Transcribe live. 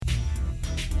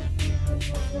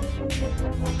Hello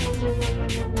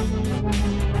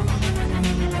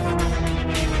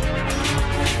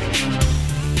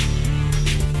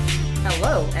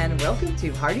and welcome to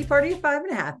Hardy Party of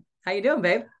 5.5. How you doing,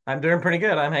 babe? I'm doing pretty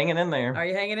good. I'm hanging in there. Are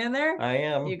you hanging in there? I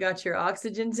am. You got your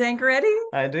oxygen tank ready?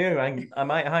 I do. I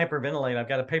might hyperventilate. I've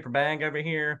got a paper bag over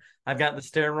here. I've got the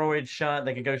steroid shot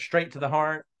that could go straight to the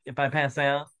heart if I pass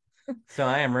out. So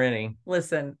I am ready.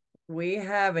 Listen, we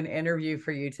have an interview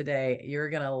for you today. You're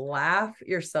going to laugh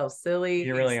yourself silly.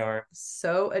 You really are.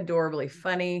 So adorably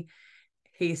funny.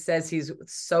 He says he's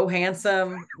so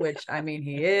handsome, which I mean,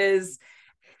 he is.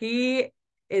 He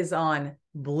is on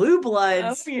Blue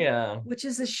Bloods, which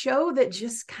is a show that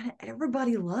just kind of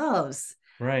everybody loves.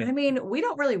 Right. I mean, we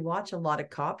don't really watch a lot of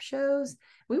cop shows.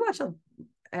 We watch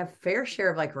a fair share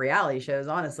of like reality shows,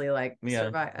 honestly, like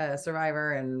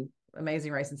Survivor and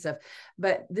Amazing Race and stuff.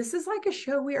 But this is like a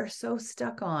show we are so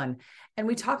stuck on. And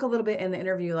we talk a little bit in the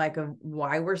interview, like of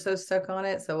why we're so stuck on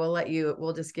it. So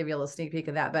we'll just give you a little sneak peek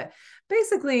of that. But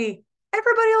basically,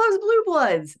 everybody loves Blue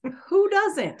Bloods. Who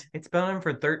doesn't? It's been on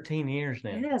for 13 years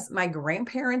now. Yes. My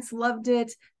grandparents loved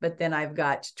it, but then I've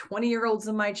got 20-year-olds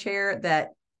in my chair that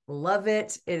love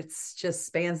it. It's just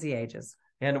spans the ages.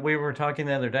 And we were talking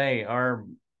the other day, our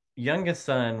youngest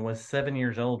son was 7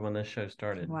 years old when this show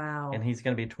started. Wow. And he's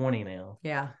going to be 20 now.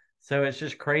 Yeah. So it's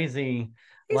just crazy.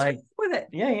 He's with it.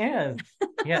 Yeah, he has.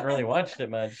 He hadn't really watched it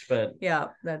much, but yeah,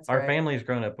 that's our right. family's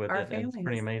grown up with our it. And it's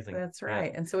pretty amazing. That's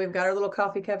right. Yeah. And so we've got our little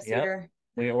coffee cups here.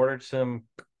 We ordered some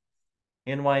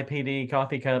NYPD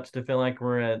coffee cups to feel like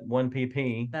we're at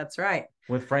 1PP. That's right.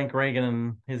 With Frank Reagan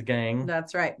and his gang.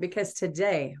 That's right. Because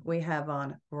today we have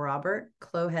on Robert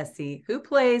Clohessy, who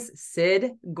plays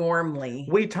Sid Gormley.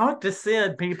 We talked to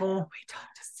Sid, people. We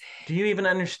talked to Sid. Do you even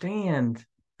understand?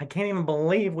 I can't even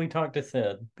believe we talked to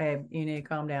Sid. Babe, you need to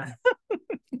calm down.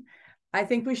 I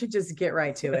think we should just get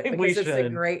right to it because it's a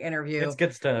great interview. It's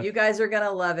good stuff. You guys are going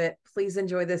to love it. Please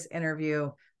enjoy this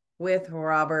interview with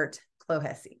Robert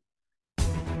Clohessy.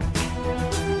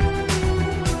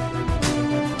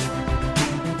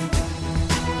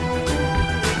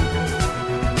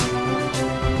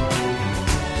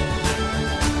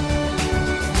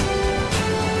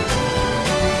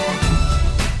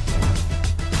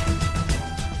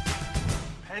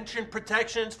 Pension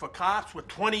protections for cops with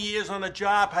 20 years on the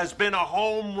job has been a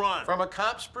home run. From a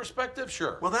cop's perspective,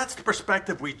 sure. Well, that's the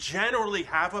perspective we generally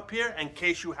have up here, in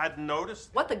case you hadn't noticed.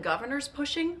 What the governor's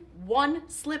pushing? One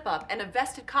slip up and a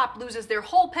vested cop loses their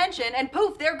whole pension and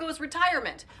poof, there goes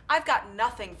retirement. I've got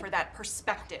nothing for that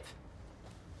perspective.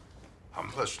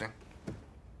 I'm listening.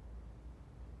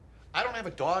 I don't have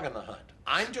a dog in the hunt.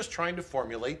 I'm just trying to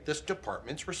formulate this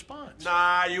department's response.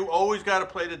 Nah, you always got to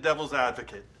play the devil's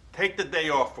advocate. Take the day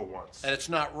off for once. And it's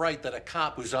not right that a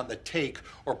cop who's on the take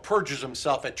or perjures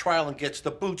himself at trial and gets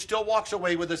the boot still walks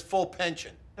away with his full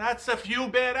pension. That's a few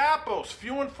bad apples,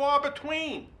 few and far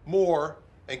between. More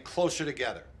and closer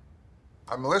together.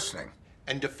 I'm listening.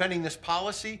 And defending this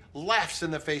policy laughs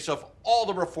in the face of all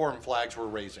the reform flags we're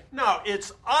raising. No,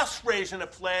 it's us raising a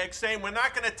flag saying we're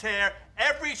not going to tear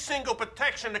every single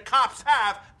protection the cops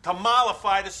have to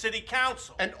mollify the city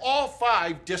council. And all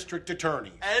 5 district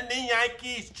attorneys. And the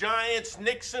Yankees, Giants,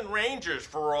 Knicks, and Rangers,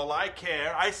 for all I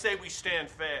care. I say we stand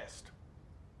fast.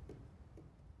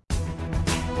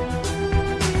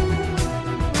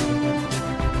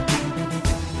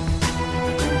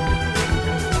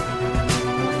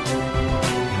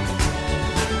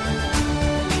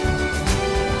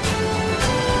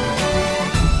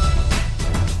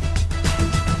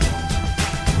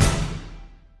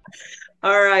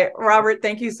 All right, Robert,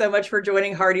 thank you so much for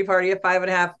joining Hardy Party of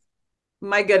 5.5.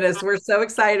 My goodness, we're so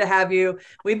excited to have you.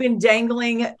 We've been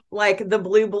dangling like the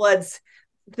Blue Bloods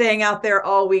thing out there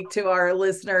all week to our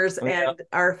listeners and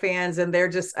our fans, and they're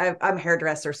just, I'm a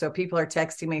hairdresser, so people are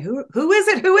texting me, who is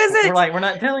it? Who is it? We're like, we're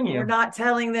not telling you. We're not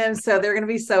telling them, so they're going to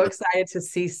be so excited to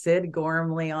see Sid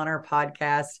Gormley on our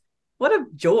podcast. What a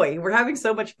joy. We're having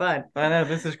so much fun. I know,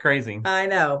 this is crazy. I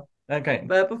know. Okay.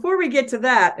 But before we get to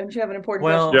that, don't you have an important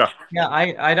question? Yeah,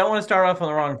 I don't want to start off on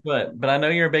the wrong foot, but I know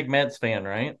you're a big Mets fan,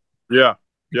 right? Yeah.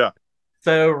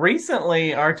 So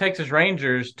recently, our Texas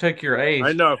Rangers took your ace.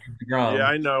 I know. Yeah,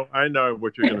 I know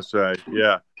what you're going to say.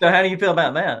 Yeah. So how do you feel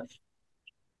about that?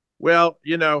 Well,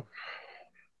 you go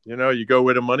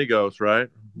where the money goes, right?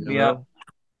 You know?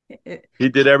 He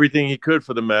did everything he could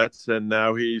for the Mets, and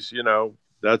now he's,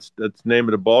 that's the name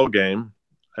of the ball game.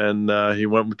 And he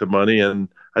went with the money, and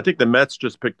I think the Mets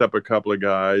just picked up a couple of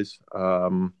guys.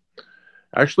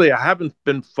 Actually, I haven't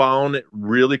been following it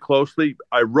really closely.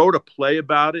 I wrote a play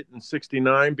about it in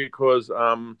 '69 because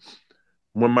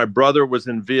when my brother was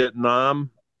in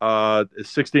Vietnam,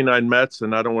 69 Mets,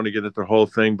 and I don't want to get into the whole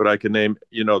thing, but I can name,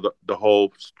 the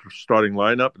whole starting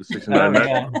lineup, the 69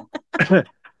 Mets.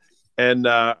 And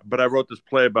but I wrote this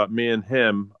play about me and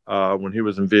him when he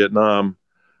was in Vietnam.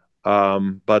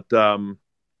 But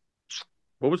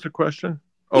what was the question?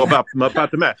 Oh, about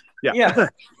the Mets. Yeah.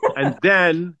 And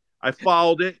then I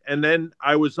followed it, and then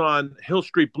I was on Hill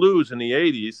Street Blues in the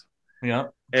 80s. Yeah.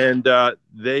 And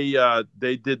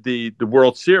they did the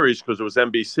World Series because it was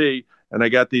NBC, and I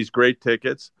got these great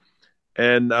tickets.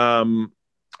 And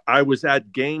I was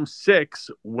at Game 6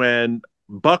 when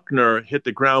Buckner hit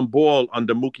the ground ball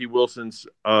under Mookie Wilson's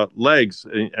legs,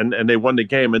 and they won the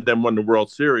game and then won the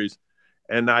World Series.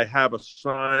 And I have a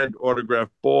signed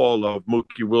autographed ball of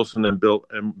Mookie Wilson and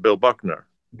Bill Buckner.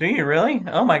 Do you really?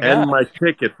 Oh my God! And my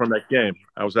ticket from that game.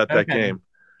 I was at that game.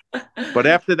 But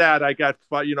after that, I got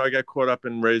caught up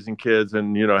in raising kids,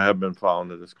 and have been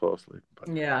following it as closely.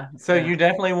 But, yeah. So you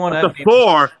definitely want to.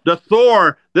 The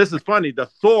Thor. This is funny. The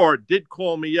Thor did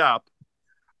call me up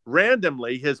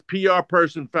randomly. His PR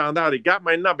person found out. He got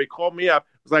my number. He called me up.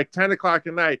 It was like 10:00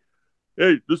 at night.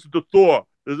 Hey, this is the Thor.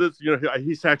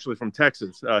 He's actually from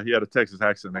Texas. He had a Texas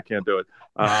accent. I can't do it.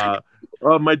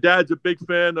 My dad's a big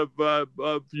fan of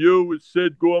you with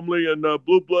Sid Gormley and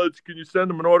Blue Bloods. Can you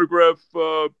send him an autograph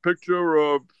picture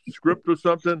or script or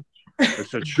something? I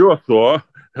said, sure, Thor.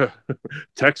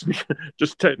 Text me.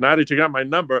 Now that you got my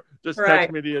number, just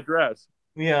text me the address.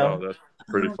 Yeah. So that's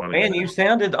pretty funny. Man, you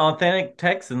sounded authentic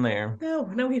Texan there.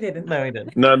 No, he didn't. No, he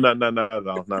didn't. No, not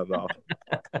at all.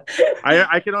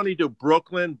 I can only do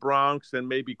Brooklyn, Bronx, and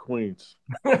maybe Queens.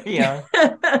 Yeah.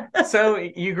 So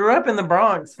you grew up in the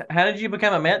Bronx. How did you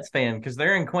become a Mets fan? Because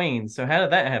they're in Queens. So how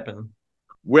did that happen?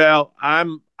 Well, I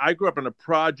grew up in a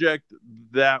project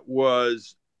that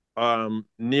was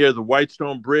near the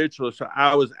Whitestone Bridge. So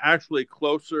I was actually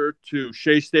closer to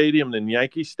Shea Stadium than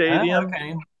Yankee Stadium. Oh,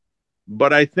 okay.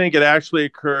 But I think it actually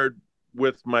occurred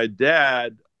with my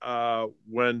dad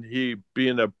when he,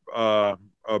 being a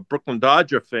Brooklyn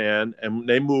Dodger fan, and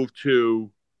they moved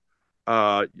to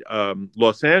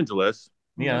Los Angeles.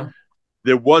 Yeah.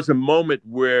 There was a moment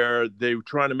where they were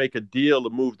trying to make a deal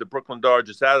to move the Brooklyn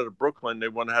Dodgers out of Brooklyn. They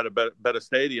wanted to have a better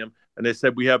stadium. And they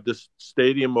said, we have this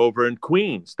stadium over in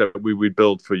Queens that we would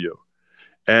build for you.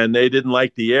 And they didn't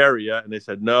like the area. And they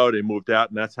said, no, they moved out.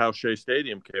 And that's how Shea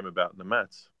Stadium came about in the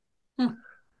Mets.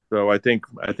 So I think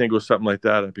it was something like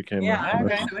that. It became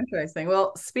interesting.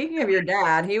 Well, speaking of your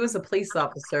dad, he was a police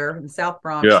officer in South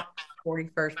Bronx,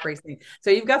 41st Precinct. So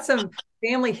you've got some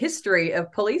family history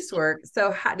of police work.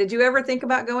 So did you ever think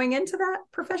about going into that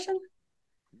profession?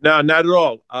 No, not at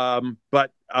all.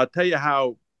 But I'll tell you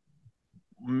how.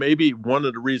 Maybe one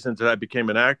of the reasons that I became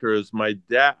an actor is my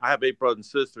dad. I have 8 brothers and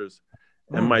sisters,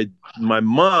 and my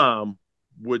mom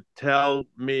would tell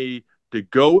me to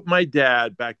go with my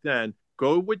dad back then.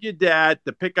 Go with your dad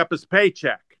to pick up his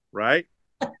paycheck, right?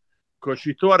 Because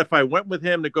she thought if I went with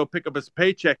him to go pick up his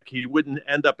paycheck, he wouldn't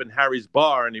end up in Harry's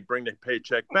bar and he'd bring the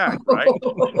paycheck back, right?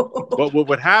 But what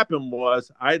would happen was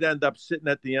I'd end up sitting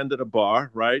at the end of the bar,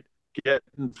 right?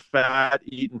 Getting fat,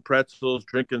 eating pretzels,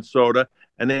 drinking soda.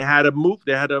 And they had a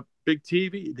big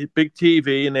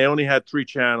TV, and they only had 3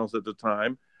 channels at the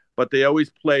time. But they always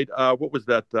played, what was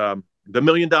that? The $1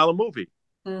 Million Movie.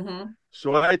 Mm-hmm.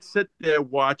 So I'd sit there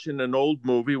watching an old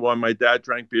movie while my dad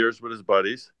drank beers with his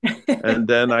buddies, and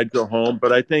then I'd go home.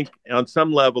 But I think on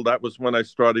some level that was when I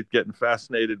started getting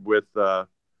fascinated with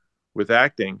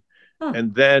acting.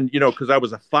 And then, because I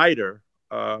was a fighter,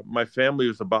 my family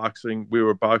was we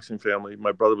were a boxing family.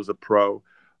 My brother was a pro,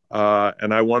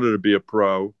 and I wanted to be a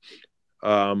pro.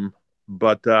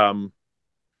 But boy,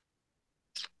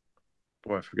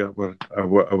 I forgot what I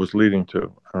was leading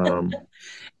to.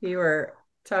 You were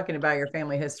talking about your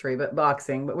family history, but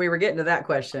we were getting to that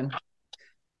question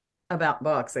about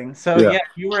boxing. So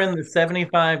you were in the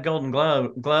 75 Golden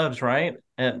Gloves, right?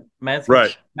 At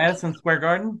Madison Square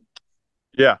Garden?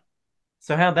 Yeah.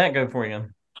 So how'd that go for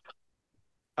you?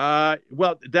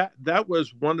 Well, that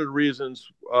was one of the reasons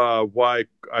why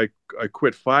I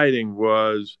quit fighting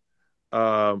was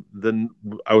I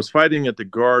was fighting at the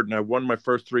Garden. I won my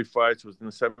first 3 fights, was in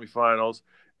the semifinals.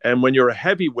 And when you're a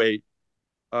heavyweight,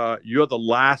 you're the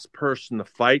last person to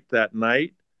fight that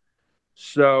night.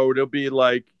 So there'll be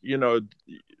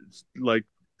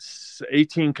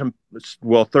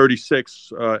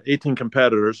 36, 18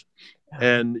 competitors,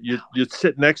 and you'd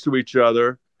sit next to each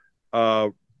other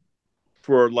for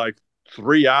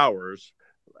 3 hours.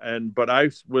 But I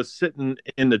was sitting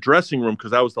in the dressing room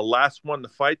because I was the last one to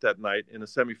fight that night in the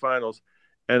semifinals.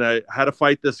 And I had to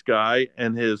fight this guy,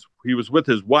 and he was with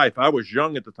his wife. I was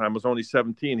young at the time. I was only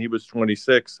 17. He was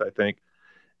 26, I think.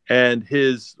 And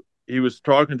his was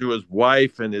talking to his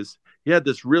wife, and he had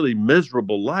this really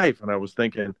miserable life. And I was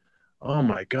thinking, oh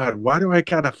my God, why do I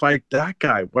gotta fight that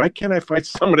guy? Why can't I fight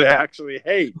somebody I actually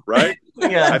hate? Right?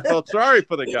 I felt sorry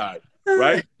for the guy.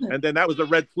 Right. And then that was a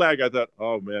red flag. I thought,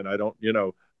 oh man, I don't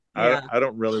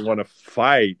really want to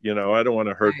fight. I don't want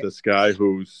to hurt this guy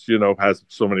who's, has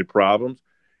so many problems.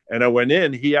 And I went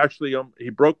in, he actually, he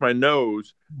broke my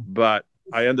nose, but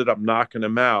I ended up knocking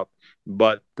him out.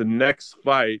 But the next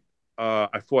fight,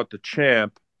 I fought the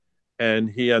champ, and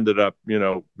he ended up,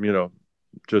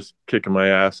 just kicking my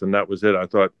ass, and that was it. I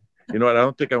thought, I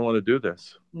don't think I want to do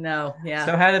this. No, yeah.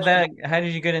 So how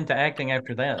did you get into acting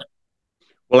after that?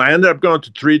 Well, I ended up going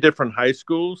to 3 different high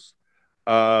schools.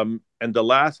 And the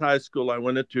last high school I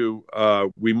went into,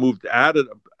 we moved out of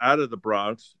the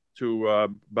Bronx to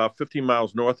about 15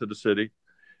 miles north of the city.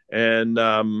 And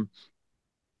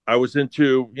I was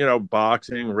into,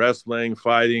 boxing, wrestling,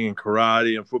 fighting, and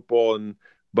karate and football.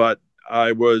 But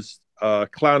I was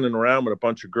clowning around with a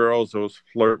bunch of girls. I was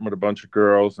flirting with a bunch of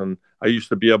girls, and I used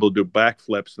to be able to do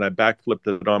backflips, and I backflipped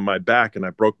it on my back, and I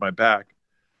broke my back.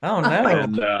 Oh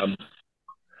no!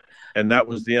 And that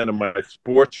was the end of my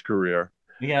sports career.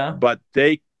 Yeah. But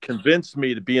they convinced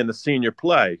me to be in the senior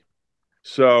play.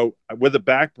 So with a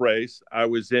back brace, I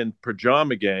was in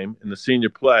Pajama Game in the senior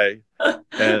play,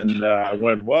 and I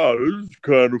went, "Wow, this is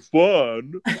kind of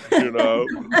fun."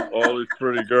 All these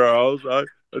pretty girls.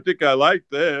 I think I like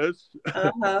this.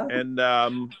 Uh-huh. And,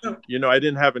 I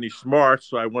didn't have any smarts,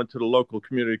 so I went to the local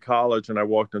community college, and I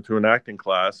walked into an acting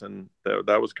class, and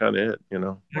that was kind of it,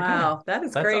 Wow,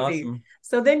 that's crazy. Awesome.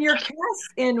 So then you're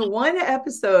cast in one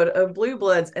episode of Blue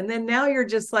Bloods, and then now you're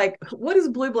just like, what is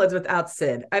Blue Bloods without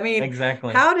Sid? I mean,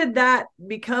 exactly. How did that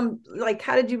become,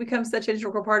 how did you become such an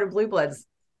integral part of Blue Bloods?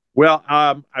 Well,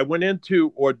 I went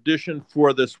into audition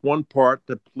for this one part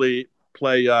to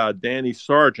play Danny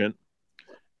Sargent.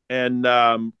 And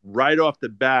right off the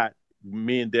bat,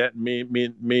 me and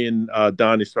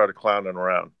Donnie started clowning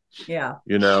around. Yeah.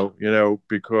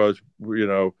 Because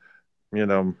well,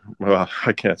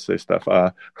 I can't say stuff.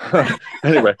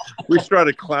 Anyway, we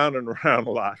started clowning around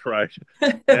a lot, right?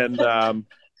 And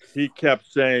he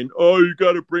kept saying, "Oh, you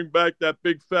got to bring back that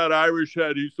big fat Irish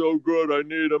head. He's so good. I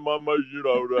need him on my,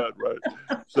 that, right?"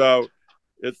 So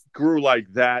it grew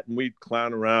like that, and we'd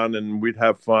clown around and we'd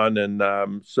have fun.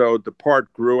 And so the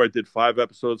part grew. I did 5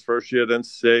 episodes first year, then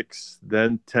 6,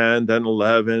 then 10, then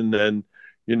 11. And,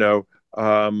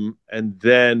 and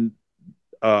then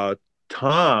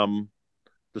Tom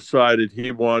decided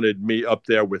he wanted me up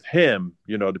there with him,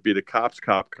 to be the cop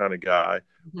kind of guy,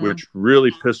 which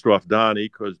really pissed off Donnie,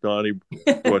 because Donnie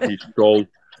thought he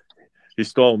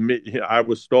stole me. I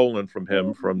was stolen from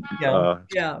him from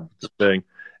the thing.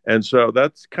 And so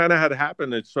that's kind of how it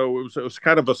happened. And so it was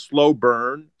kind of a slow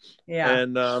burn. Yeah.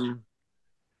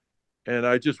 And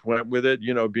I just went with it,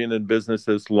 being in business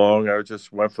this long, I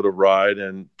just went for the ride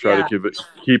and try to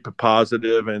keep it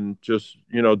positive, and just,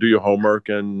 do your homework,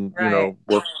 and,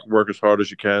 work as hard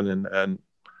as you can.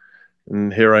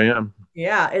 And here I am.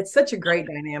 Yeah, it's such a great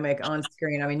dynamic on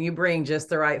screen. I mean, you bring just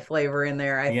the right flavor in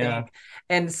there, I think.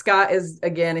 And Scott is,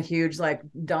 again, a huge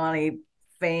Donnie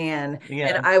fan. Yeah.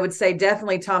 And I would say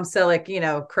definitely Tom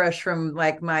Selleck, crush from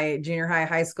my junior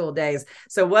high school days.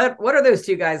 So what are those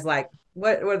two guys like?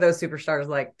 What are those superstars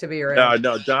like to be around?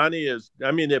 No, Donnie is,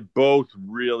 they're both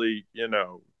really,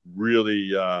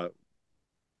 really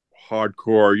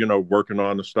hardcore, working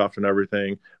on the stuff and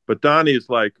everything. But Donnie is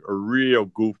like a real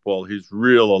goofball. He's a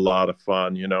lot of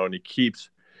fun, and he keeps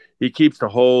the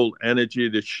whole energy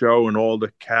of the show and all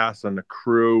the cast and the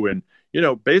crew. And,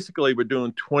 basically we're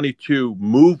doing 22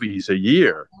 movies a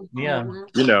year. Yeah.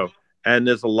 And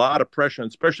there's a lot of pressure,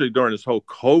 especially during this whole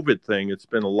COVID thing. It's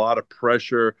been a lot of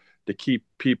pressure to keep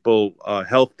people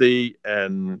healthy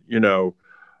and,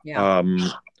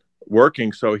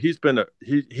 working. So he's been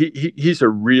he's a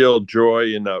real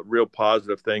joy and a real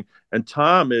positive thing. And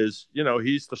Tom is,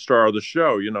 he's the star of the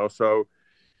show, so,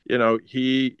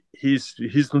 he's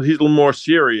a little more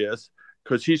serious,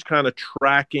 because he's kind of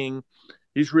tracking.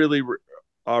 He's really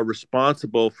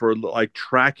responsible for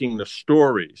tracking the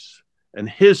stories and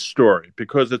his story,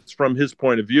 because it's from his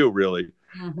point of view, really.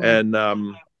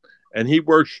 Mm-hmm. And he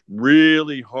works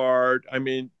really hard. I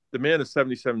mean, the man is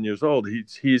 77 years old.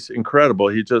 He's incredible.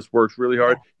 He just works really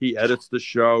hard. He edits the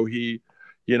show. He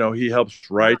helps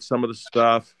write some of the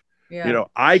stuff. Yeah.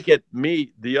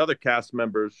 The other cast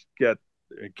members get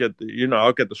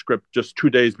I'll get the script just 2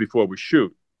 days before we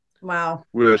shoot. Wow.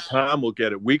 Where Tom will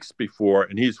get it weeks before,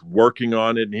 and he's working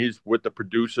on it, and he's with the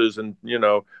producers, and,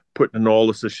 putting in all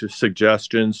the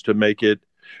suggestions to make it,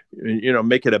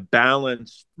 make it a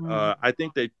balanced. I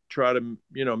think they try to,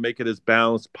 make it as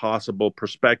balanced possible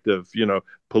perspective,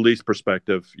 police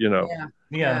perspective,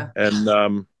 Yeah.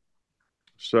 And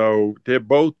so they're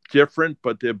both different,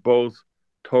 but they're both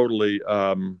totally,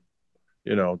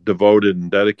 devoted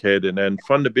and dedicated and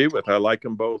fun to be with. I like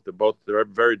them both. They're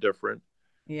very different.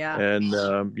 Yeah. And,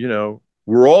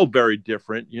 we're all very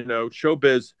different.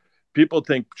 Showbiz, people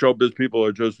think showbiz people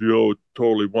are just,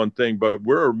 totally one thing, but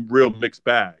we're a real mixed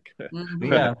bag.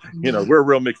 Yeah. We're a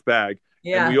real mixed bag.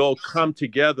 Yeah. And we all come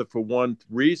together for one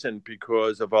reason,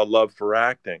 because of our love for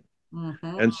acting.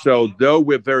 And so though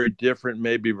we're very different,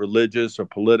 maybe religious or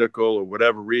political or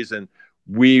whatever reason,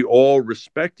 we all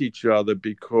respect each other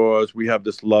because we have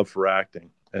this love for acting.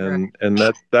 And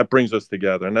that brings us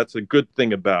together. And that's a good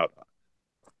thing about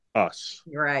us.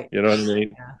 Right. You know what I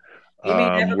mean? Yeah. You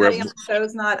mean everybody on the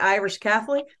show's not Irish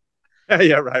Catholic?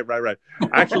 Yeah, right.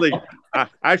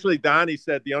 Actually, Donnie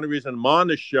said the only reason I'm on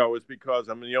the show is because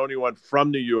I'm the only one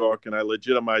from New York and I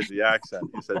legitimize the accent.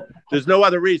 He said, there's no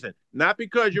other reason. Not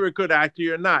because you're a good actor,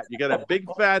 you're not. You got a big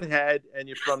fat head and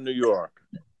you're from New York.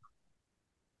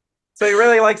 So he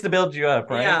really likes to build you up,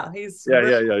 right? Yeah, he's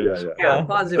yeah.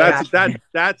 Positive.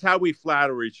 That's how we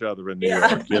flatter each other in New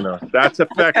York. That's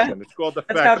affection. It's called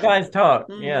affection. That's how guys talk.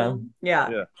 Yeah.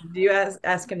 Do you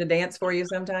ask him to dance for you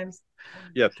sometimes?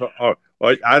 Yeah.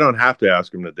 I don't have to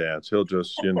ask him to dance. He'll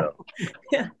just,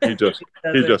 he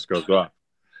just goes off.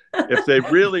 If they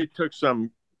really took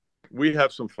we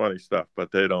have some funny stuff, but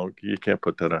you can't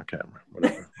put that on camera.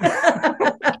 Whatever.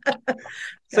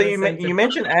 So you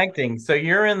mentioned acting. So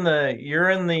you're in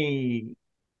the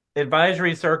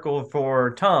advisory circle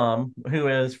for Tom, who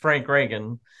is Frank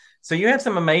Reagan. So you have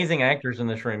some amazing actors in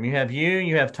this room. You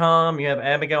have Tom, you have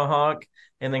Abigail Hawke,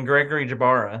 and then Gregory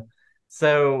Jbara.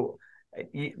 So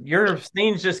your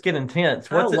scenes just get intense.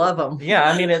 I love them. Yeah,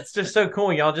 I mean, it's just so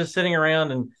cool. Y'all just sitting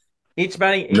around and we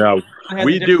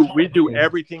do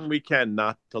everything we can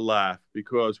not to laugh,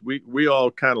 because we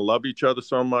all kind of love each other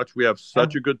so much. We have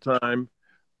such a good time.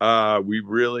 We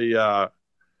really, I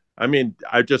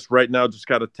just right now just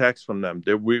got a text from them.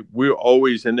 We're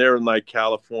always in there in like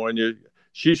California.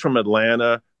 She's from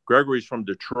Atlanta. Gregory's from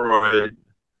Detroit.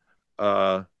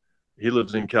 He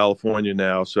lives in California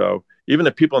now. So even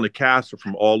the people in the cast are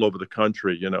from all over the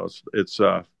country.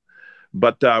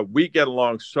 But we get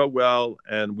along so well,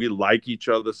 and we like each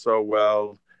other so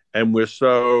well, and we're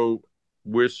so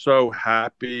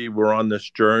happy we're on this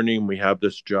journey and we have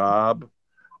this job,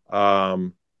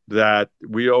 that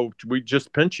we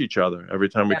just pinch each other every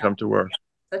time we come to work.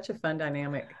 Such a fun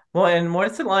dynamic. Well, and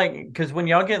what's it like? Because when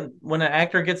an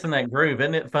actor gets in that groove,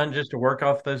 isn't it fun just to work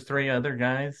off those three other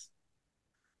guys?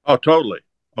 Oh, totally.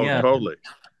 Totally.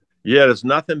 Yeah, there's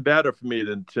nothing better for me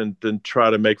than try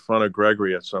to make fun of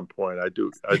Gregory at some point. I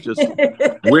just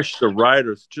wish the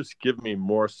writers just give me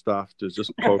more stuff to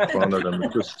just poke fun at them.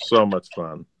 It's just so much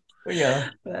fun. Yeah.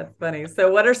 That's funny. So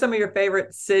what are some of your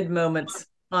favorite Sid moments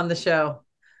on the show?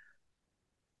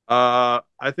 I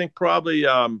think probably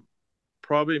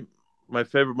my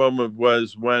favorite moment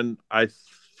was when I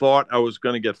thought I was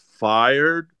going to get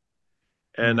fired.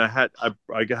 And I had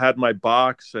my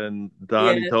box, and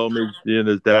Donnie told me,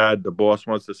 his dad, the boss,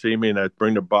 wants to see me, and I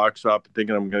bring the box up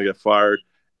thinking I'm going to get fired,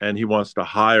 and he wants to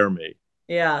hire me.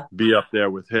 Yeah. Be up there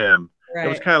with him. Right. It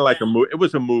was kind of like it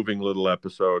was a moving little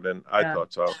episode, and I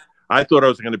thought so. I thought I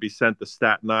was going to be sent to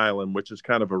Staten Island, which is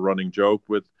kind of a running joke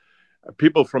with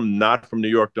people not from New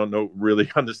York don't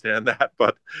really understand that,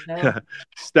 but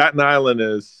Staten Island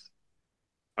is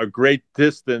a great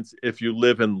distance if you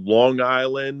live in Long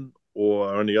Island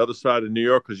or on the other side of New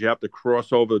York, because you have to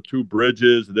cross over 2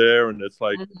 bridges there, and it's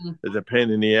like it's a pain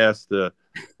in the ass to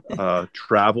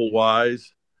travel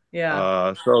wise.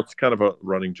 Yeah. So it's kind of a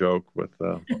running joke with,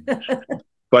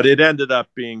 but it ended up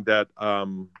being that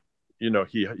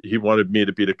he wanted me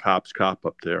to be the cop's cop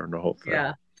up there and the whole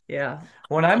thing. Yeah.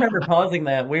 When I remember pausing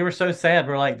that, we were so sad.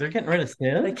 We're like, they're getting rid of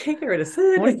Sid? They can't get rid of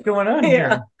Sid. What's going on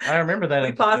here? I remember that.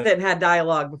 We paused it and had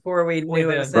dialogue before we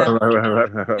knew it was Sid.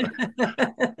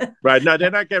 Right. No,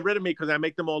 they're not getting rid of me because I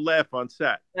make them all laugh on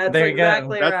set. That's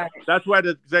exactly right. That's why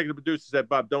the executive producer said,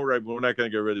 Bob, don't worry, we're not going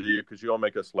to get rid of you because you all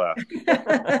make us laugh.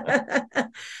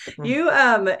 You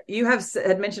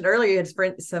had mentioned earlier you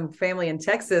had some family in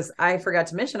Texas. I forgot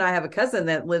to mention I have a cousin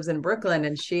that lives in Brooklyn,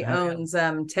 and she owns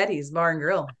Teddy's Bar and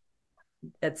Grill.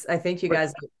 I think you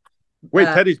guys. Wait,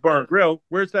 Teddy's Bar and Grill.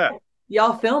 Where's that?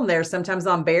 Y'all film there sometimes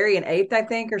on Berry and 8th, I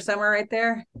think, or somewhere right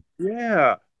there.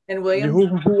 Yeah. And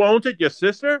Williams. Who owns it? Your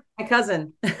sister? My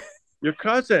cousin. Your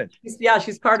cousin?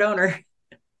 She's part owner.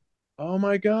 Oh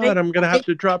my God! We're gonna have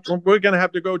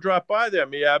to go drop by there.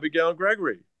 Me, Abigail, and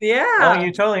Gregory. Yeah. Oh,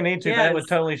 you totally need to. Yes. That would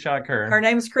totally shock her. Her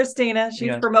name's Christina.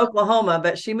 She's from Oklahoma,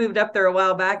 but she moved up there a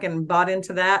while back and bought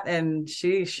into that, and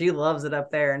she loves it up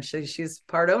there, and she's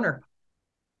part owner.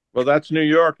 Well, that's New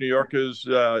York. New York is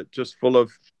just full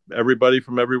of everybody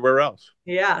from everywhere else.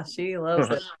 Yeah, she loves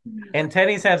it. And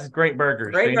Teddy's has great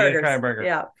burgers. Great burgers. Need to try a burger.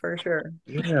 Yeah, for sure.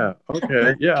 Yeah.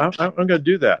 Okay. Yeah, I'm going to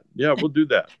do that. Yeah, we'll do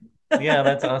that. Yeah,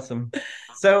 that's awesome.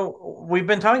 So we've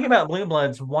been talking about Blue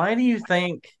Bloods. Why do you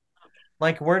think,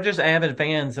 like, we're just avid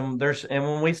fans, and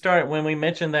when we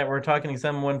mentioned that we're talking to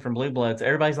someone from Blue Bloods,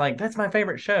 everybody's like, "That's my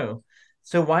favorite show."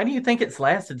 So why do you think it's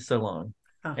lasted so long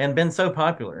and been so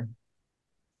popular?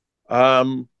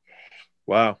 Wow.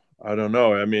 I don't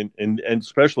know. I mean, and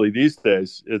especially these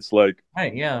days, it's like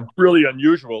really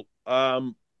unusual.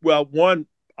 Well, one,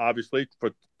 obviously,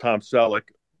 for Tom Selleck,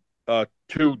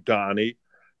 two, Donnie.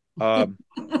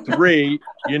 3,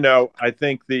 I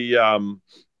think the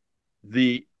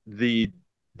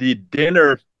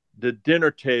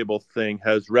dinner table thing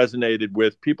has resonated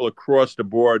with people across the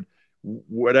board,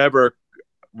 whatever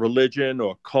religion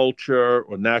or culture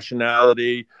or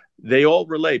nationality, they all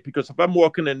relate. Because if I'm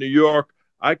walking in New York,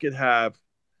 I could have,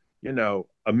 a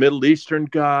Middle Eastern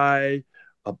guy,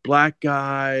 a black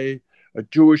guy, a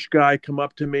Jewish guy come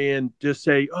up to me and just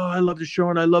say, "Oh, I love the show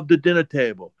and I love the dinner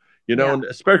table." And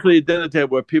especially a dinner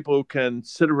table where people can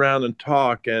sit around and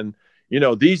talk. And,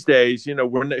 these days,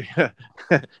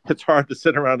 it's hard to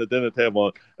sit around a dinner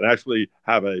table and actually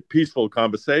have a peaceful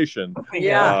conversation.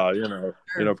 Yeah.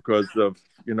 Because of,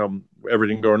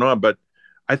 everything going on. But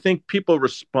I think people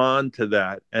respond to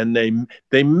that and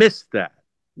they miss that.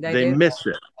 They miss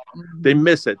it. Mm-hmm.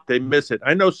 They miss it.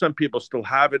 I know some people still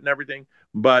have it and everything,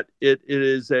 but it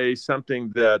is something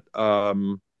that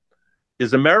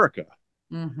is America.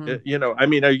 Mm-hmm.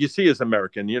 You see as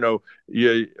American,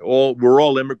 we're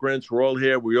all immigrants. We're all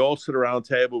here. We all sit around a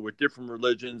table with different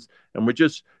religions, and we're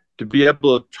just to be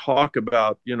able to talk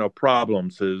about,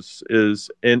 problems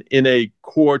is in a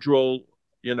cordial,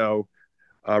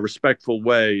 respectful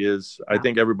way I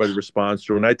think everybody responds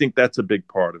to, and I think that's a big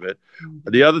part of it.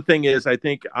 Mm-hmm. The other thing is I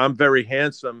think I'm very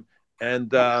handsome, and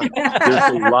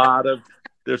there's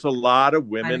a lot of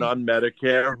women on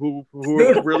Medicare who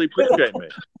really appreciate me.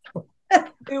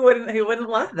 Who wouldn't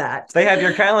love that? They have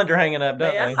your calendar hanging up,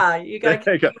 don't they? Yeah, you got.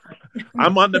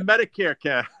 I'm on the Medicare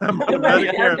I'm on the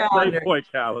Medicare Playboy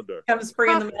calendar. Comes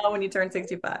free in the mail when you turn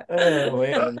 65. Oh,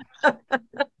 yeah.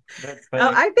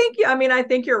 I think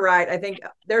you're right. I think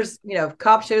there's,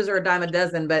 cop shows are a dime a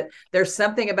dozen, but there's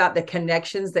something about the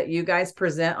connections that you guys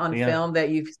present on film that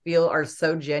you feel are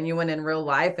so genuine in real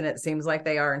life, and it seems like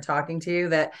they are in talking to you,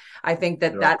 that I think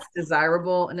that's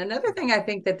desirable. And another thing I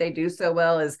think that they do so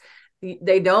well is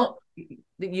they don't,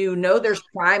 there's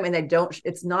crime, and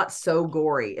it's not so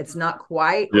gory. It's not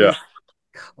quite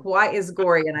as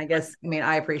gory. And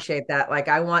I appreciate that. Like,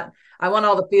 I want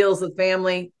all the feels of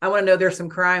family. I want to know there's some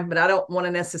crime, but I don't want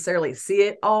to necessarily see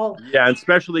it all. Yeah, and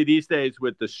especially these days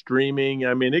with the streaming,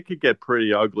 it could get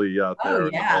pretty ugly out there. Oh,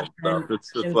 yeah.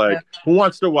 It's just like, who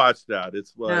wants to watch that?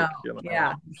 It's like,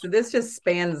 Yeah. So this just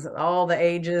spans all the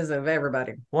ages of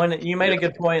everybody. One, you made a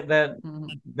good point that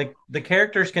the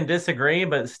characters can disagree,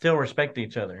 but still respect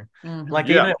each other. Mm-hmm. Like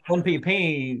even at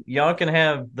 1PP, y'all can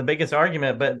have the biggest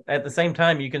argument, but at the same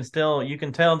time, you can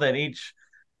tell that each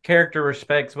character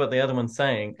respects what the other one's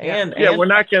saying. And we're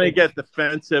not going to get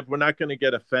defensive. We're not going to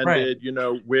get offended.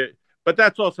 Right. But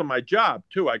that's also my job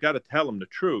too. I got to tell them the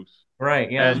truth.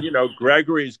 Right. Yeah. And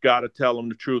Gregory's got to tell them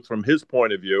the truth from his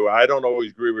point of view. I don't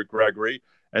always agree with Gregory.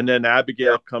 And then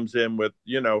Abigail comes in with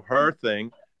her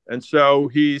thing, and so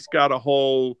he's got a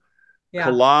whole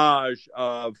collage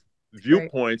of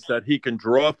viewpoints that he can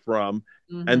draw from.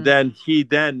 Mm-hmm. And then he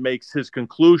makes his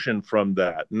conclusion from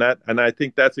that. And I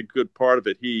think that's a good part of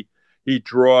it. He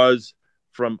draws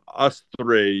from us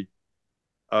three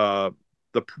the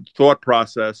thought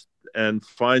process and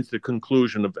finds the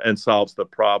conclusion and solves the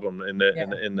problem in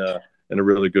a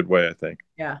really good way, I think.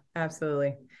 Yeah,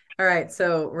 absolutely. All right.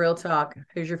 So real talk.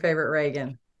 Who's your favorite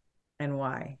Reagan and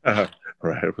why?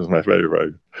 Right. It was my favorite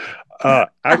Reagan.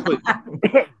 Actually,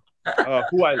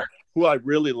 who I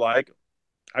really like.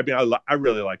 I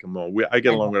really like them all. I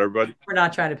get along with everybody. We're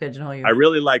not trying to pigeonhole you. I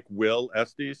really like Will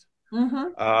Estes.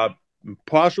 Mm-hmm.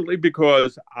 Partially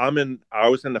because I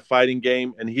was in the fighting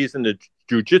game and he's in the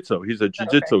jiu-jitsu. He's a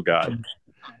jiu-jitsu guy.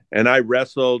 And I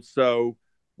wrestled. So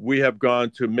we have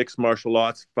gone to mixed martial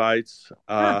arts fights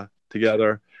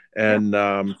together. And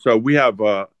so we have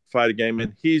a fighting game,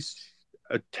 and he's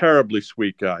a terribly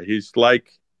sweet guy. He's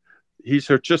like he's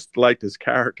just like his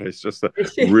character. He's just a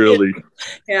really,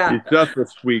 yeah, he's just a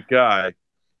sweet guy.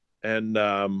 And,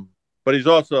 but he's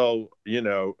also,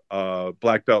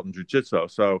 black belt in jiu-jitsu.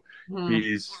 So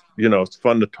he's, it's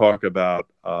fun to talk about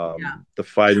the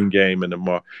fighting game and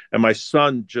and my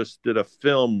son just did a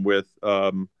film with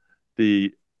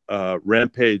the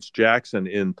Rampage Jackson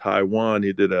in Taiwan.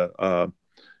 He did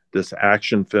this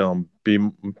action film,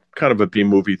 kind of a B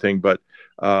movie thing, but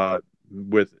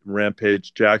with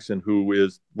Rampage Jackson, who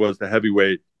was the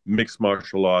heavyweight mixed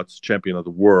martial arts champion of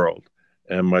the world.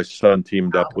 And my son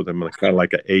teamed up with him, kind of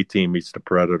like an A-Team meets the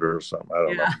Predator or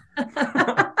something.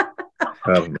 I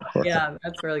don't know. Yeah,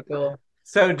 that's really cool.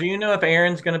 So, do you know if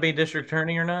Aaron's going to be district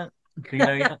attorney or not? Do you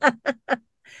know yet? Do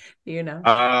you know?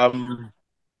 I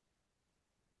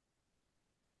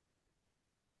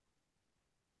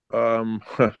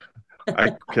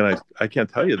can't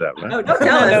tell you that, man. No, don't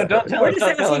tell us. No, don't tell We're us.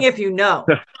 just asking if you know.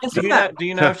 Do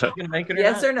you know if she's going to make it or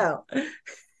yes not? or no?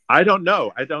 I don't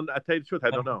know. I tell you the truth,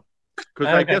 I don't know.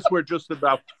 Because I guess we're just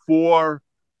about four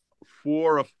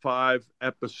or five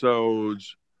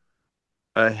episodes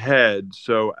ahead.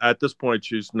 So at this point,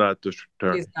 she's not district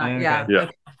attorney. She's not,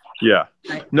 yeah.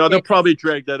 No, they'll probably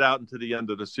drag that out into the end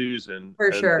of the season.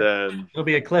 For sure. Then it'll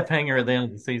be a cliffhanger at the end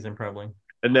of the season, probably.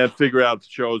 And then figure out if the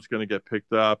show's going to get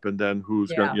picked up, and then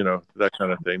who's going to, that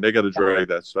kind of thing. They got to drag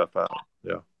that stuff out.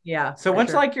 Yeah. Yeah. So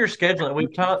what's like your scheduling?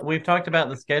 We've talked about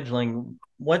the scheduling.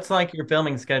 What's like your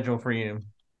filming schedule for you?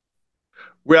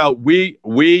 Well, we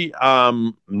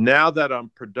now that I'm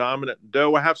predominant,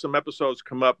 though I have some episodes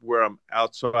come up where I'm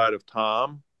outside of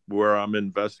Tom, where I'm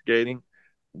investigating.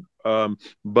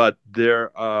 But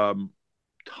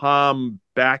Tom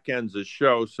back ends the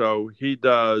show, so he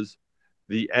does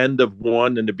the end of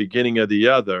one and the beginning of the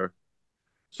other.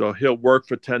 So he'll work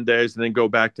for 10 days and then go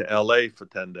back to LA for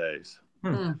 10 days.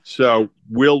 So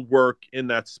we'll work in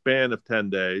that span of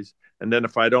 10 days. And then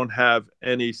if I don't have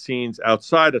any scenes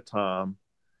outside of Tom,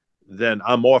 then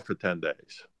I'm off for 10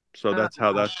 days. So that's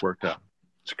how that's worked out.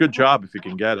 It's a good job if you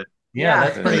can get it. Yeah,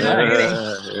 that's pretty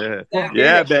nice.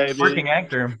 Yeah, baby. Working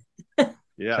actor.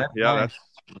 Yeah, nice. That's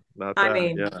not bad. I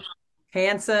mean,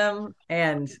 handsome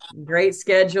and great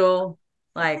schedule.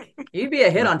 Like, you'd be a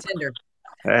hit on Tinder.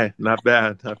 Hey, not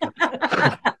bad. How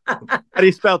do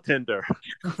you spell Tinder?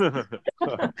 I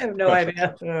have no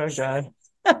idea. Oh, God.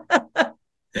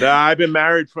 No, I've been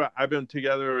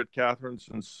together with Catherine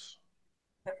since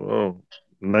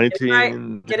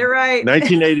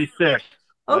 1986.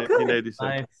 Oh, 1986. good.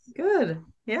 Nice. Good.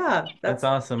 Yeah. That's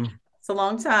awesome. It's a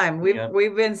long time.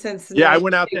 We've been since. Yeah, I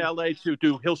went out to LA to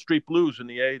do Hill Street Blues in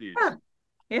the 80s.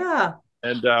 Yeah.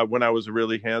 And when I was a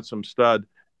really handsome stud.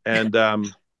 And I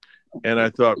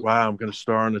thought, wow, I'm going to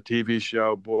star on a TV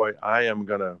show. Boy, I am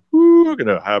going to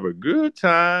have a good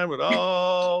time with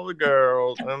all the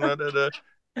girls.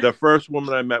 The first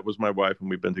woman I met was my wife, and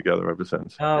we've been together ever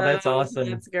since. Oh, that's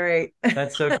awesome. That's great.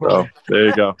 That's so cool. So, there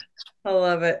you go. I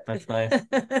love it. That's nice.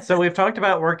 So we've talked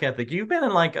about work ethic. You've been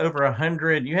in like over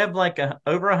 100. You have like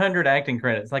over 100 acting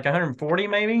credits, like 140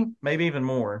 maybe even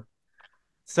more.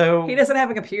 So he doesn't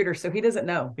have a computer, so he doesn't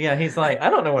know. Yeah, he's like, I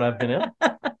don't know what I've been in.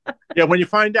 Yeah, when you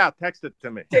find out, text it to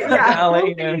me. Yeah, I'll let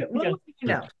you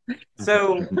know.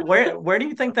 So where do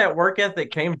you think that work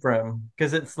ethic came from?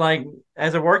 Because it's like,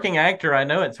 as a working actor, I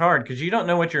know it's hard because you don't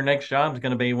know what your next job is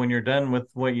going to be when you're done with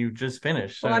what you just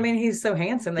finished. So well, I mean, he's so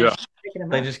handsome. They just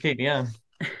keep,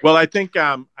 Well, I think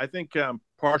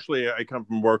partially I come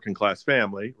from a working class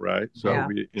family, right? So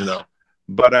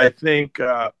but I think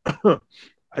I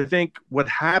think what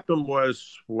happened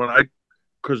was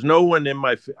because no one in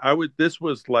this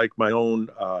was like my own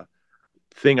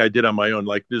thing I did on my own.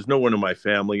 Like there's no one in my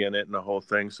family in it and the whole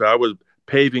thing. So I was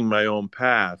paving my own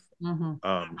path. Mm-hmm.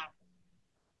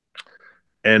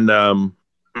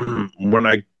 When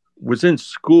I was in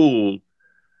school,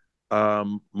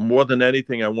 more than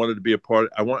anything, I wanted to be a part.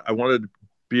 I wanted to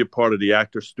be a part of the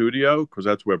actor studio because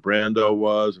that's where Brando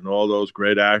was and all those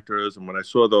great actors. And when I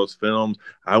saw those films,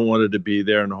 I wanted to be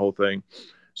there and the whole thing.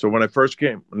 So when I first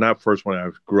came, not first when I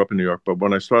grew up in New York, but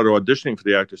when I started auditioning for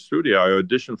the actor studio, I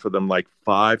auditioned for them like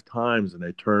 5 times and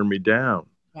they turned me down.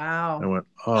 Wow. I went,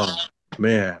 oh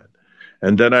man.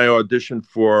 And then I auditioned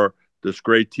for this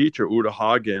great teacher, Uta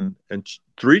Hagen, and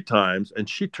 3 times, and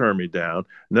she turned me down.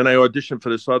 And then I auditioned for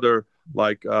this other,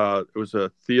 it was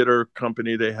a theater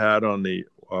company they had on the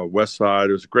West Side.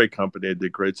 It was a great company. They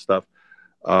did great stuff.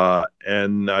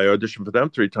 And I auditioned for them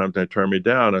 3 times and they turned me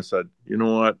down. I said, you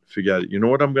know what? Forget it. You know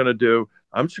what I'm going to do?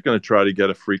 I'm just going to try to get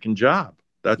a freaking job.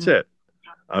 That's it.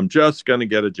 I'm just going to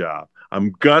get a job.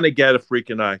 I'm going to get a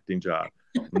freaking acting job.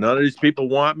 None of these people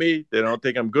want me. They don't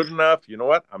think I'm good enough. You know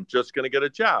what? I'm just going to get a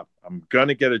job. I'm going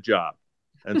to get a job.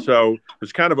 And so it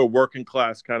was kind of a working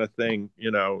class kind of thing,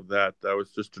 that I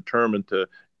was just determined to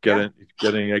get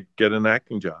an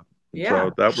acting job. Yeah.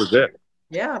 So that was it.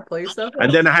 Yeah, play yourself.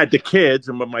 And then I had the kids,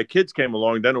 and when my kids came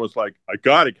along, then it was like, I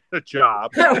got to get a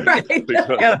job. Right. You got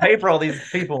to pay for all these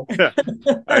people. I got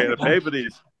to pay for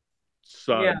these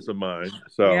sons of mine.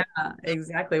 So yeah,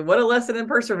 exactly. What a lesson in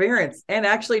perseverance, and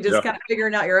actually just kind of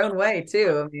figuring out your own way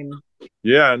too. I mean,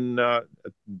 yeah, and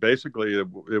basically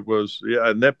it was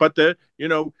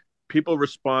people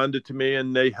responded to me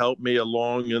and they helped me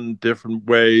along in different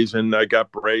ways, and I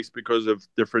got braced because of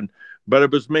different. But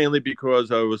it was mainly because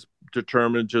I was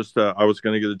determined. I was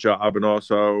going to get a job, and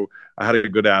also I had a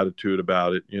good attitude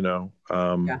about it,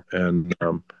 and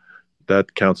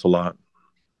that counts a lot.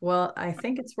 Well, I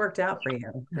think it's worked out for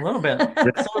you a little bit.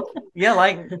 So, yeah,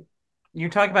 like you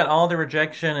talk about all the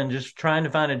rejection and just trying to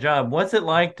find a job. What's it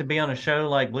like to be on a show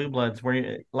like Blue Bloods,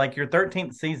 where like your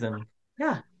 13th season?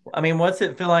 Yeah. I mean, what's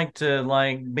it feel like to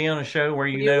be on a show where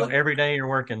you know every day you're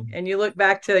working? And you look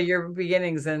back to your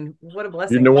beginnings, and what a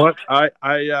blessing. You know what? I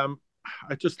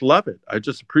just love it. I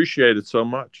just appreciate it so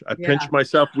much. I pinch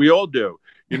myself. We all do.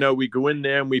 We go in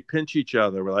there and we pinch each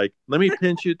other. We're like, let me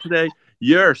pinch you today.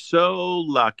 You're so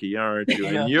lucky, aren't you?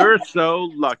 And you're so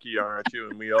lucky, aren't you?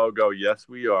 And we all go, yes,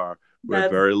 we are. We're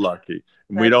very lucky.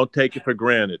 And we don't take it for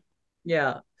granted.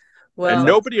 Yeah. Well, and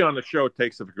nobody on the show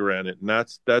takes it for granted, and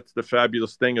that's the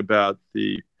fabulous thing about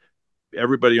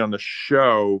everybody on the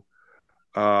show.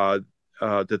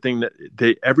 The thing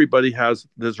that everybody has,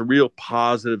 there's a real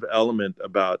positive element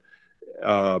about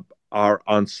our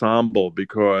ensemble,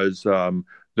 because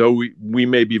though we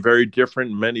may be very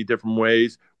different in many different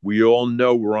ways, we all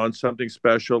know we're on something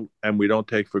special, and we don't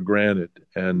take for granted,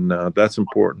 and that's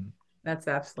important. That's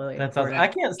absolutely. That's awesome. I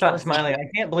can't stop smiling. I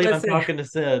can't believe I'm talking to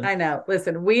Sid. I know.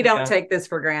 Listen, we don't take this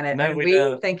for granted. No, we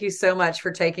don't. Thank you so much for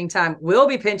taking time. We'll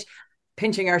be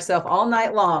pinching ourselves all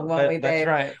night long, won't we, babe? That's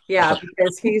right. Yeah,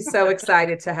 because he's so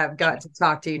excited to have got to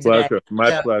talk to you today.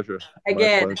 My pleasure.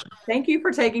 Again, thank you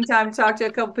for taking time to talk to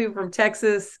a couple people from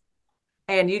Texas.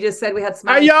 And you just said we had some.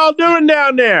 How y'all doing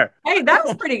down there? Hey, that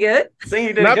was pretty good. See,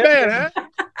 you did not good. Bad,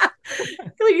 huh?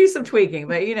 We'll use some tweaking,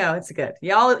 but it's good.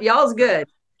 Y'all's good.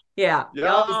 Yeah.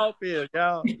 Y'all. There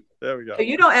we go. So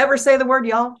you don't ever say the word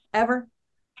y'all ever?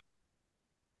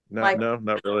 No,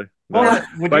 not really. Well,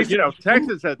 but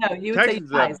Texas has. No, you would say you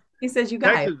guys. He says you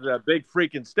guys. Texas is a big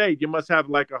freaking state. You must have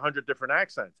like 100 different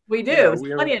accents. We do.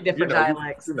 Plenty of different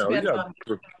dialects.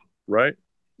 Right?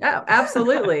 Yeah,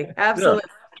 absolutely. Absolutely.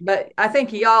 Yeah. But I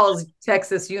think y'all's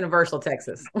Texas, universal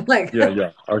Texas.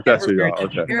 Yeah. Oh, that's a y'all.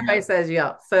 Okay. Everybody says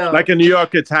y'all. So like in New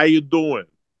York, it's how you doing.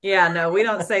 Yeah, no, we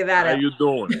don't say that. How you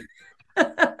doing?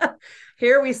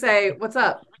 Here we say, what's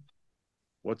up?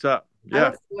 What's up?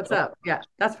 Yeah. What's up? Yeah,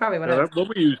 that's probably what I was. Well,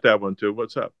 we use that one too.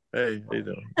 What's up? Hey, how you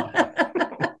doing?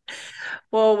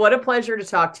 Well, what a pleasure to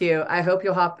talk to you. I hope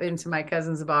you'll hop into my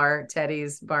cousin's bar,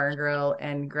 Teddy's Bar and Grill,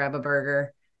 and grab a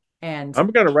burger. And I'm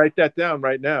going to write that down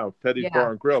right now, Teddy's Bar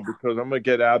and Grill, because I'm going to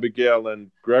get Abigail and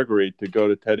Gregory to go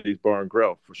to Teddy's Bar and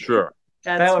Grill for sure.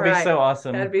 That would be so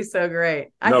awesome. That'd be so great.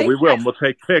 We will. We'll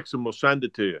take pics and we'll send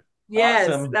it to you. Yes,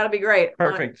 awesome. That'll be great.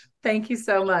 Perfect. Thank you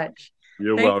so much.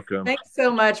 You're welcome. Thanks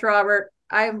so much, Robert.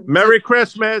 Merry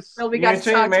Christmas. We got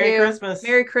to talk Merry to you. Christmas.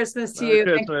 Merry Christmas to you.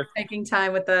 Thank you for taking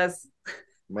time with us.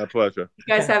 My pleasure. You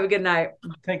guys have a good night.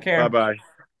 Take care. Bye-bye.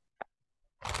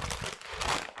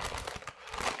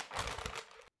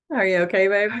 Are you okay,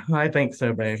 babe? I think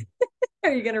so, babe.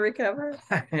 Are you going to recover?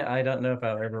 I don't know if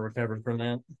I'll ever recover from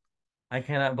that. I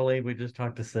cannot believe we just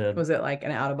talked to Sid. Was it like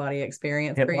an out-of-body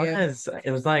experience for you?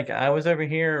 It was like I was over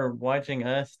here watching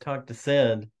us talk to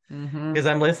Sid because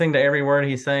I'm listening to every word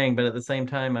he's saying, but at the same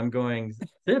time I'm going,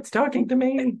 Sid's talking to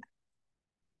me.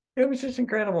 It was just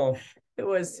incredible. It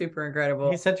was super incredible.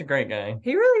 He's such a great guy.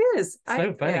 He really is.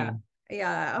 So funny.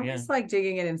 Yeah, I'm just like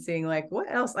digging in and seeing like what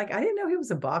else. Like I didn't know he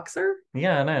was a boxer.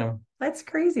 Yeah, I know. That's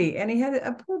crazy. And he had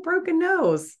a poor broken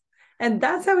nose. And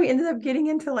that's how he ended up getting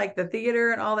into like the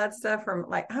theater and all that stuff from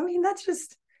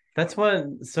that's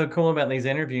what's so cool about these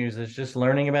interviews is just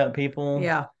learning about people.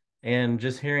 Yeah. And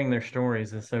just hearing their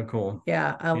stories is so cool.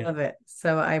 Yeah, I love it.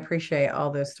 So I appreciate all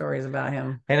those stories about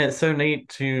him. And it's so neat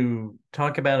to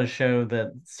talk about a show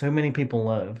that so many people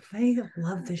love. They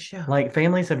love this show. Like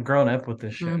families have grown up with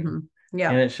this show. Mm-hmm.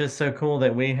 Yeah. And it's just so cool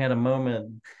that we had a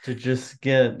moment to just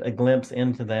get a glimpse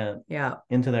into that. Yeah.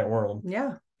 Into that world.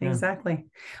 Yeah. Exactly.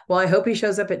 Well, I hope he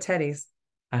shows up at Teddy's.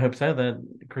 I hope so. That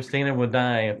Christina would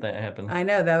die if that happened. I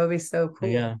know. That would be so cool.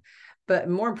 Yeah. But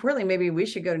more importantly, maybe we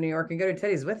should go to New York and go to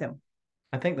Teddy's with him.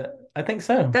 I think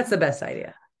so. That's the best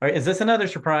idea. All right, is this another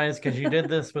surprise? Because you did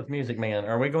this with Music Man.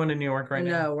 Are we going to New York right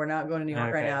now? No, we're not going to New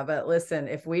York right now. But listen,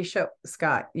 if we show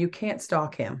Scott, you can't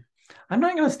stalk him. I'm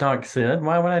not going to stalk Sid.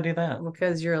 Why would I do that?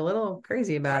 Because you're a little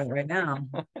crazy about it right now.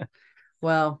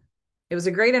 Well, it was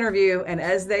a great interview. And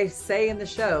as they say in the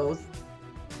shows,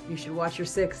 you should watch your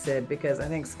six, Sid, because I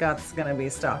think Scott's going to be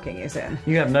stalking you soon.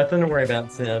 You have nothing to worry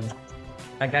about, Sid.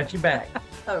 I got you back.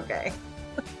 Okay.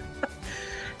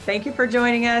 Thank you for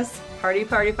joining us. Party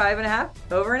 5.5,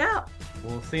 over and out.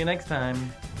 We'll see you next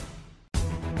time.